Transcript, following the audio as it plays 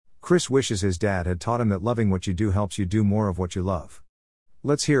Chris wishes his dad had taught him that loving what you do helps you do more of what you love.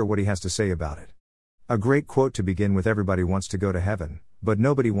 Let's hear what he has to say about it. A great quote to begin with: everybody wants to go to heaven, but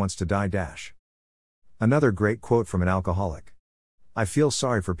nobody wants to die. Another great quote from an alcoholic. I feel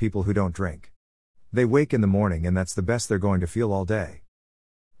sorry for people who don't drink. They wake in the morning and that's the best they're going to feel all day.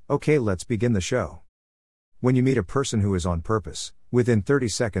 Okay, let's begin the show. When you meet a person who is on purpose, within 30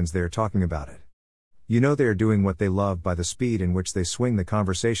 seconds they are talking about it. You know they are doing what they love by the speed in which they swing the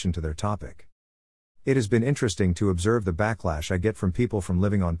conversation to their topic. It has been interesting to observe the backlash I get from people from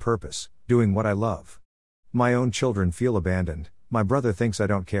living on purpose, doing what I love. My own children feel abandoned, my brother thinks I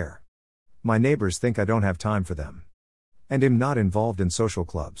don't care. My neighbors think I don't have time for them. And am not involved in social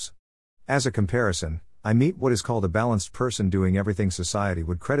clubs. As a comparison, I meet what is called a balanced person doing everything society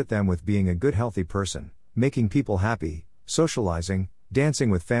would credit them with being: a good healthy person, making people happy, socializing, dancing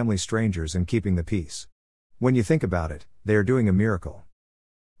with family strangers and keeping the peace. When you think about it, they are doing a miracle.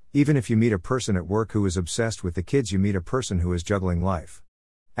 Even if you meet a person at work who is obsessed with the kids, you meet a person who is juggling life.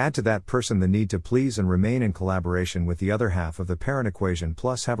 Add to that person the need to please and remain in collaboration with the other half of the parent equation,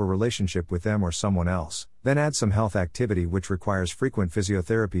 plus have a relationship with them or someone else, then add some health activity which requires frequent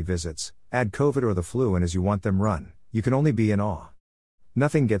physiotherapy visits, add COVID or the flu, and as you want them run, you can only be in awe.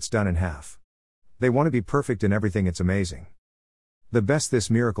 Nothing gets done in half. They want to be perfect in everything. It's amazing. The best this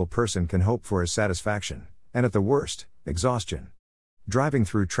miracle person can hope for is satisfaction, and at the worst, exhaustion. Driving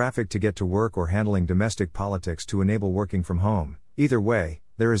through traffic to get to work or handling domestic politics to enable working from home, either way,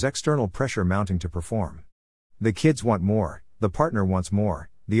 there is external pressure mounting to perform. The kids want more, the partner wants more,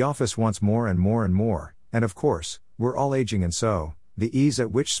 the office wants more and more and more, and of course, we're all aging, and so, the ease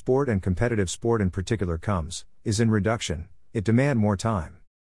at which sport, and competitive sport in particular, comes, is in reduction. It demands more time.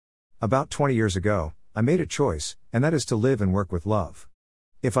 About 20 years ago, I made a choice, and that is to live and work with love.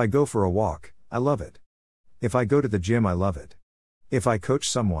 If I go for a walk, I love it. If I go to the gym, I love it. If I coach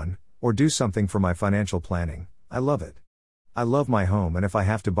someone, or do something for my financial planning, I love it. I love my home, and if I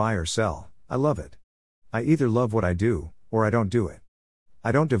have to buy or sell, I love it. I either love what I do, or I don't do it.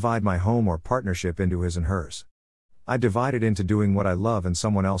 I don't divide my home or partnership into his and hers. I divide it into doing what I love and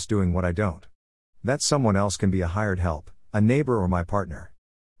someone else doing what I don't. That someone else can be a hired help, a neighbor, or my partner.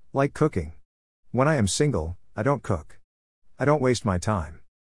 Like cooking. When I am single, I don't cook. I don't waste my time.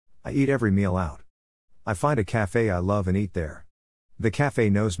 I eat every meal out. I find a cafe I love and eat there. The cafe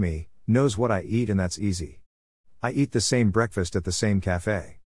knows me, knows what I eat, and that's easy. I eat the same breakfast at the same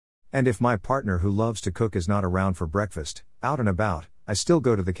cafe. And if my partner who loves to cook is not around for breakfast, out and about, I still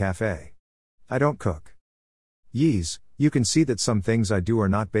go to the cafe. I don't cook. Yees, you can see that some things I do are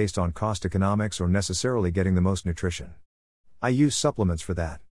not based on cost economics or necessarily getting the most nutrition. I use supplements for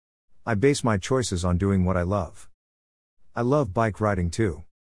that. I base my choices on doing what I love. I love bike riding too.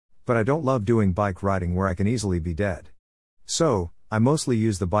 But I don't love doing bike riding where I can easily be dead. So, I mostly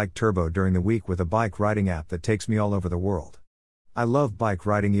use the Bike Turbo during the week with a bike riding app that takes me all over the world. I love bike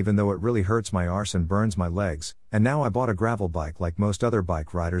riding even though it really hurts my arse and burns my legs, and now I bought a gravel bike like most other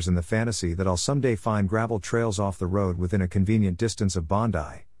bike riders in the fantasy that I'll someday find gravel trails off the road within a convenient distance of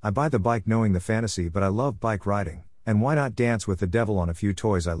Bondi. I buy the bike knowing the fantasy, but I love bike riding, and why not dance with the devil on a few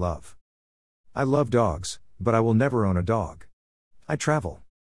toys I love? I love dogs, but I will never own a dog. I travel.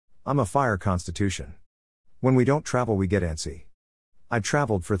 I'm a fire constitution. When we don't travel we get antsy. I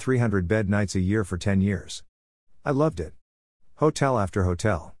traveled for 300 bed nights a year for 10 years. I loved it. Hotel after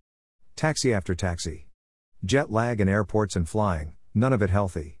hotel. Taxi after taxi. Jet lag and airports and flying, none of it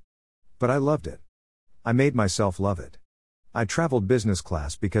healthy. But I loved it. I made myself love it. I traveled business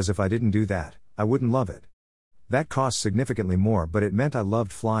class because if I didn't do that, I wouldn't love it. That cost significantly more, but it meant I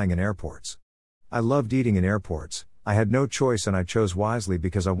loved flying in airports. I loved eating in airports. I had no choice, and I chose wisely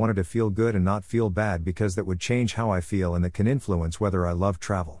because I wanted to feel good and not feel bad, because that would change how I feel and that can influence whether I love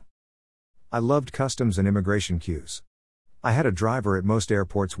travel. I loved customs and immigration queues. I had a driver at most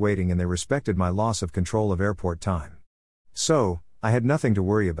airports waiting and they respected my loss of control of airport time. So, I had nothing to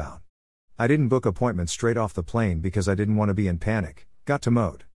worry about. I didn't book appointments straight off the plane because I didn't want to be in panic, got to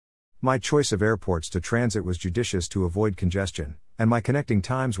mode. My choice of airports to transit was judicious to avoid congestion, and my connecting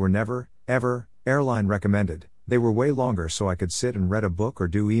times were never, ever, airline recommended. They were way longer so I could sit and read a book or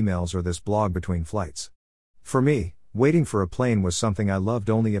do emails or this blog between flights. For me, waiting for a plane was something I loved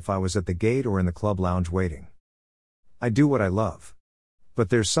only if I was at the gate or in the club lounge waiting. I do what I love. But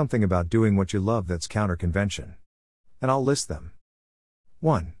there's something about doing what you love that's counter-convention. And I'll list them.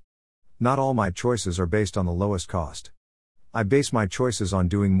 1. Not all my choices are based on the lowest cost. I base my choices on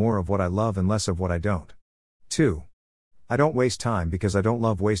doing more of what I love and less of what I don't. 2. I don't waste time because I don't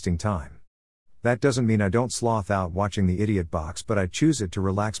love wasting time. That doesn't mean I don't sloth out watching the idiot box, but I choose it to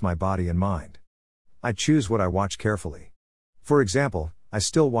relax my body and mind. I choose what I watch carefully. For example, I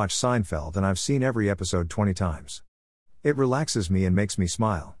still watch Seinfeld and I've seen every episode 20 times. It relaxes me and makes me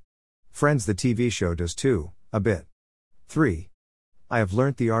smile. Friends, the TV show, does too, a bit. 3. I have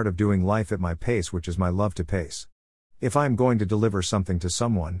learnt the art of doing life at my pace, which is my love to pace. If I am going to deliver something to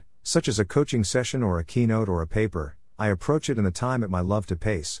someone, such as a coaching session or a keynote or a paper, I approach it in the time at my love to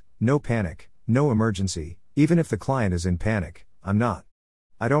pace, no panic, no emergency, even if the client is in panic, I'm not.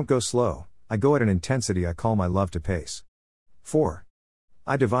 I don't go slow, I go at an intensity I call my love to pace. 4.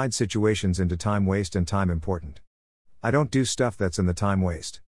 I divide situations into time waste and time important. I don't do stuff that's in the time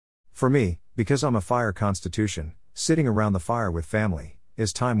waste. For me, because I'm a fire constitution, sitting around the fire with family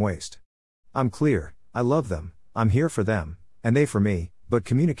is time waste. I'm clear, I love them, I'm here for them, and they for me, but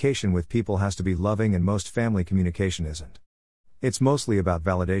communication with people has to be loving, and most family communication isn't. It's mostly about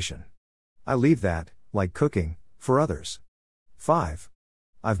validation. I leave that, like cooking, for others. 5.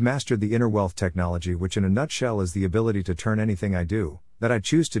 I've mastered the inner wealth technology, which in a nutshell is the ability to turn anything I do, that I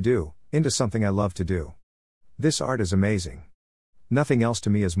choose to do, into something I love to do. This art is amazing. Nothing else to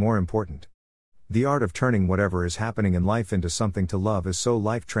me is more important. The art of turning whatever is happening in life into something to love is so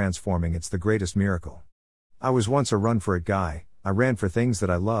life transforming, it's the greatest miracle. I was once a run for it guy, I ran for things that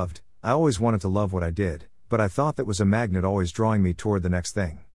I loved, I always wanted to love what I did, but I thought that was a magnet always drawing me toward the next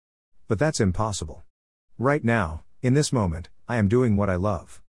thing. But that's impossible. Right now, in this moment, I am doing what I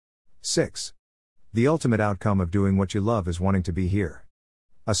love. 6. The ultimate outcome of doing what you love is wanting to be here.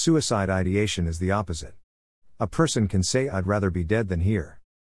 A suicide ideation is the opposite. A person can say, I'd rather be dead than here.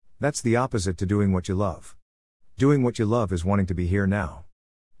 That's the opposite to doing what you love. Doing what you love is wanting to be here now.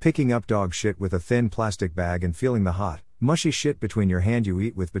 Picking up dog shit with a thin plastic bag and feeling the hot, mushy shit between your hand you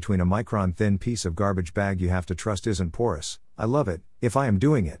eat with between a micron thin piece of garbage bag you have to trust isn't porous. I love it. If I am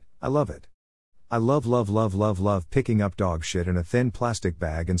doing it, I love it. I love picking up dog shit in a thin plastic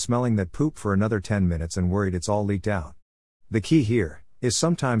bag and smelling that poop for another 10 minutes and worried it's all leaked out. The key here is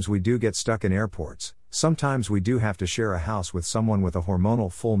sometimes we do get stuck in airports, sometimes we do have to share a house with someone with a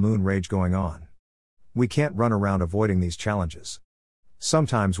hormonal full moon rage going on. We can't run around avoiding these challenges.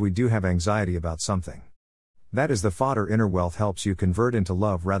 Sometimes we do have anxiety about something. That is the fodder inner wealth helps you convert into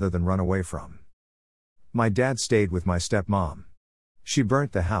love rather than run away from. My dad stayed with my stepmom. She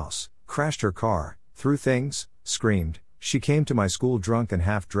burnt the house, crashed her car, threw things, screamed. She came to my school drunk and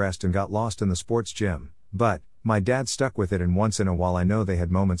half dressed and got lost in the sports gym, but my dad stuck with it, and once in a while I know they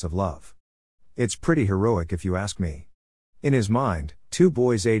had moments of love. It's pretty heroic if you ask me. In his mind, 2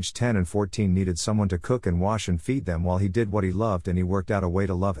 boys aged 10 and 14 needed someone to cook and wash and feed them while he did what he loved, and he worked out a way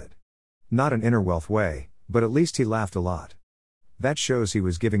to love it. Not an inner wealth way, but at least he laughed a lot. That shows he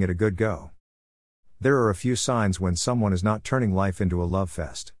was giving it a good go. There are a few signs when someone is not turning life into a love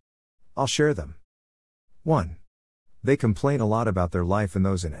fest. I'll share them. 1. They complain a lot about their life and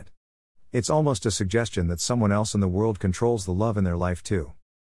those in it. It's almost a suggestion that someone else in the world controls the love in their life too.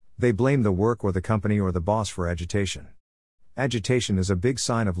 They blame the work or the company or the boss for agitation. Agitation is a big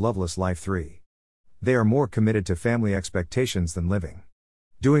sign of loveless life. 3. They are more committed to family expectations than living.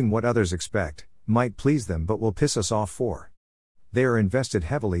 Doing what others expect might please them but will piss us off. 4. They are invested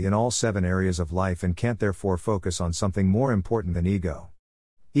heavily in all 7 areas of life and can't therefore focus on something more important than ego.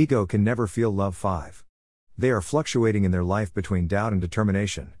 Ego can never feel love. 5. They are fluctuating in their life between doubt and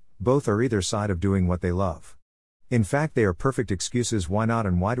determination. Both are either side of doing what they love. In fact, they are perfect excuses why not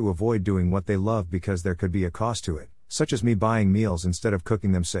and why to avoid doing what they love, because there could be a cost to it, such as me buying meals instead of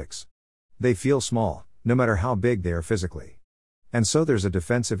cooking them. 6. They feel small, no matter how big they are physically. And so there's a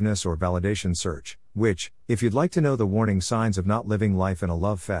defensiveness or validation search, which, if you'd like to know the warning signs of not living life in a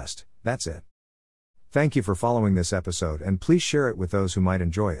love fest, that's it. Thank you for following this episode, and please share it with those who might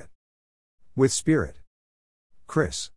enjoy it. With Spirit. Chris.